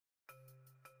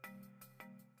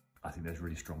I think there's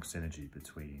really strong synergy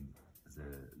between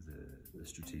the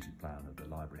strategic plan that the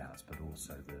library has, but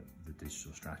also the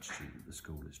digital strategy that the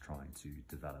school is trying to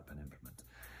develop and implement,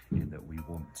 in that we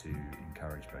want to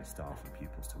encourage both staff and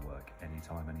pupils to work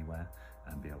anytime, anywhere,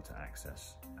 and be able to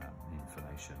access the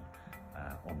information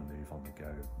on the move, on the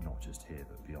go, not just here,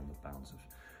 but beyond the bounds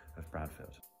of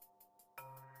Bradfield.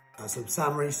 So I'm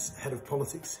Sam Rees, Head of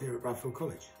Politics here at Bradfield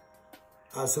College.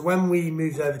 So when we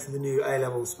moved over to the new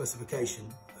A-level specification,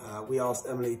 we asked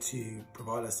Emily to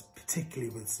provide us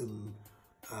particularly with some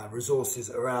resources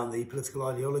around the political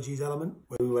ideologies element,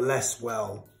 where we were less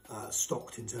well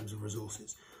stocked in terms of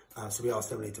resources. So we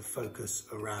asked Emily to focus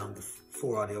around the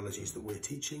 4 ideologies that we're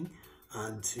teaching,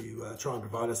 and to try and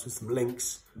provide us with some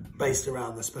links based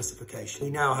around the specification.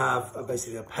 We now have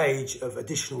basically a page of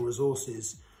additional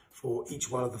resources for each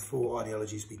one of the 4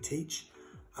 ideologies we teach.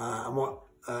 And what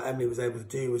Emily was able to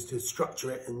do was to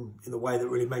structure it in a way that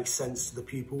really makes sense to the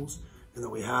pupils, and that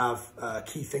we have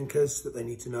key thinkers that they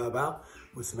need to know about,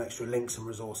 with some extra links and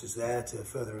resources there to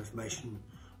further information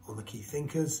on the key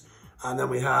thinkers. And then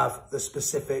we have the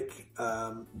specific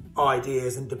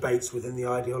ideas and debates within the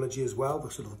ideology as well,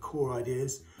 the sort of the core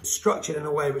ideas, structured in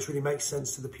a way which really makes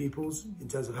sense to the pupils in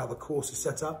terms of how the course is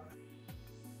set up.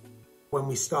 When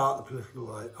we start the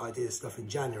political ideas stuff in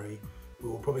January, we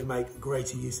will probably make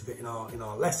greater use of it in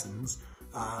our lessons,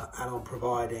 and on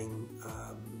providing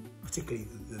particularly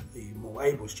the more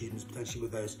able students potentially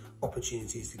with those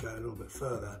opportunities to go a little bit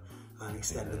further and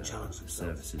extend and challenge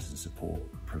themselves. Services and support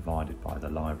provided by the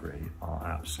library are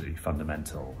absolutely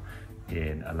fundamental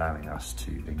in allowing us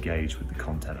to engage with the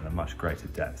content at a much greater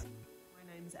depth.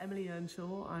 My name's Emily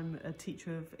Earnshaw. I'm a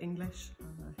teacher of English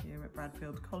here at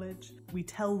Bradfield College. We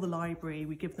tell the library,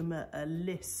 we give them a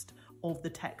list of the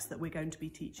text that we're going to be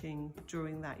teaching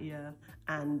during that year,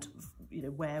 and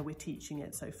where we're teaching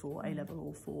it, so for A-level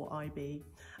or for IB,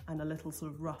 and a little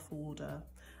sort of rough order.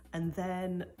 And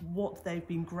then what they've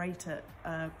been great at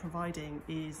providing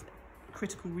is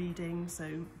critical reading,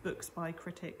 so books by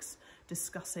critics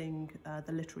discussing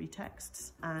the literary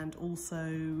texts, and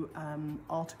also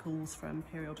articles from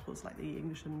periodicals like the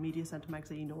English and Media Centre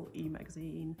magazine or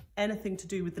E-magazine, anything to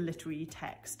do with the literary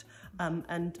text.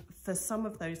 And for some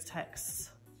of those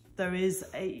texts, there is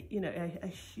a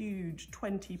huge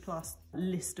 20+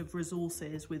 list of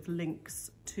resources with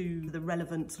links to the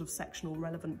relevant sort of sectional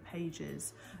relevant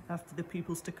pages for the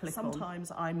pupils to click on.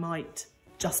 Sometimes I might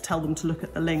just tell them to look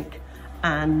at the link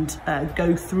and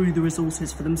go through the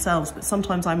resources for themselves, but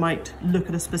sometimes I might look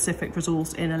at a specific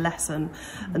resource in a lesson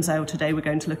and say, oh, today we're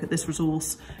going to look at this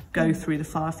resource, go through the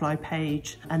Firefly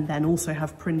page, and then also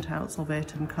have printouts of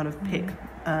it and kind of pick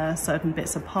certain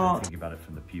bits apart. Thinking about it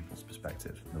from the pupil's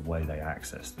perspective, the way they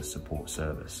access the support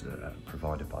service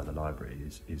provided by the library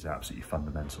is absolutely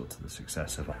fundamental to the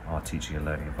success of our teaching and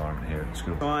learning environment here at the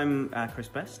school. So I'm Chris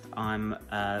Best. I'm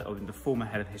the former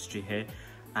head of history here,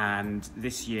 and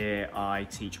this year I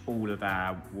teach all of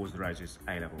our Wars of the Roses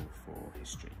A-level for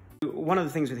history. One of the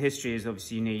things with history is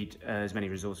obviously you need as many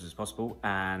resources as possible,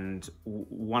 and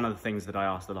one of the things that I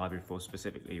asked the library for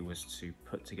specifically was to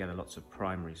put together lots of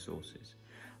primary sources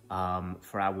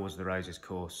for our Wars of the Roses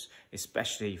course,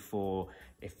 especially for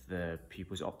if the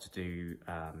pupils opt to do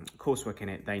coursework in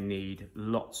it, they need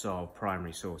lots of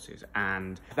primary sources,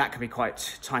 and that can be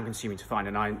quite time consuming to find,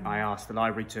 and I asked the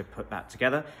library to put that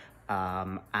together.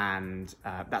 And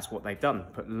that's what they've done,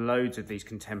 put loads of these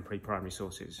contemporary primary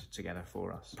sources together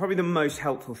for us. Probably the most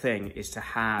helpful thing is to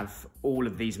have all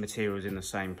of these materials in the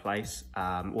same place.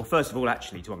 Well, first of all,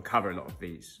 actually, to uncover a lot of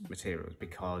these materials,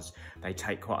 because they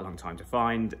take quite a long time to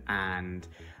find, and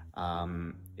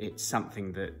it's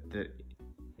something that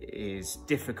is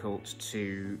difficult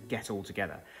to get all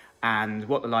together. And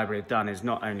what the library have done is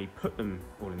not only put them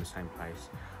all in the same place,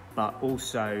 but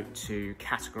also to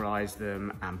categorise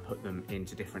them and put them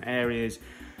into different areas.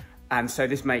 And so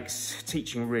this makes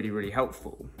teaching really, really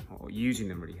helpful, or using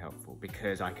them really helpful,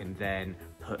 because I can then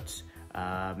put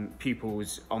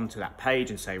pupils onto that page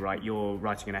and say, right, you're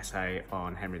writing an essay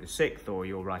on Henry VI, or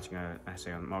you're writing an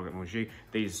essay on Margaret Montagu.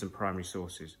 These are some primary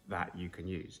sources that you can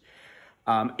use.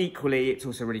 Equally, it's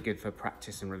also really good for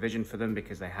practice and revision for them,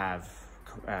 because they have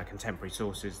contemporary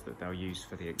sources that they'll use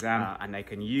for the exam, and they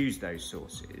can use those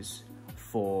sources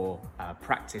for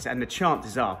practice, and the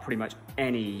chances are pretty much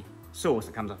any source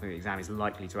that comes up in the exam is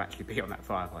likely to actually be on that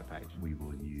Firefly page. We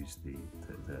will use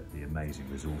the amazing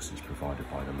resources provided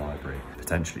by the library,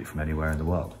 potentially from anywhere in the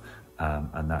world,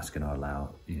 and that's going to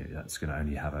allow, that's going to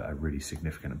only have a really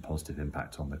significant and positive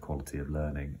impact on the quality of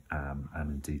learning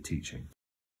and indeed teaching.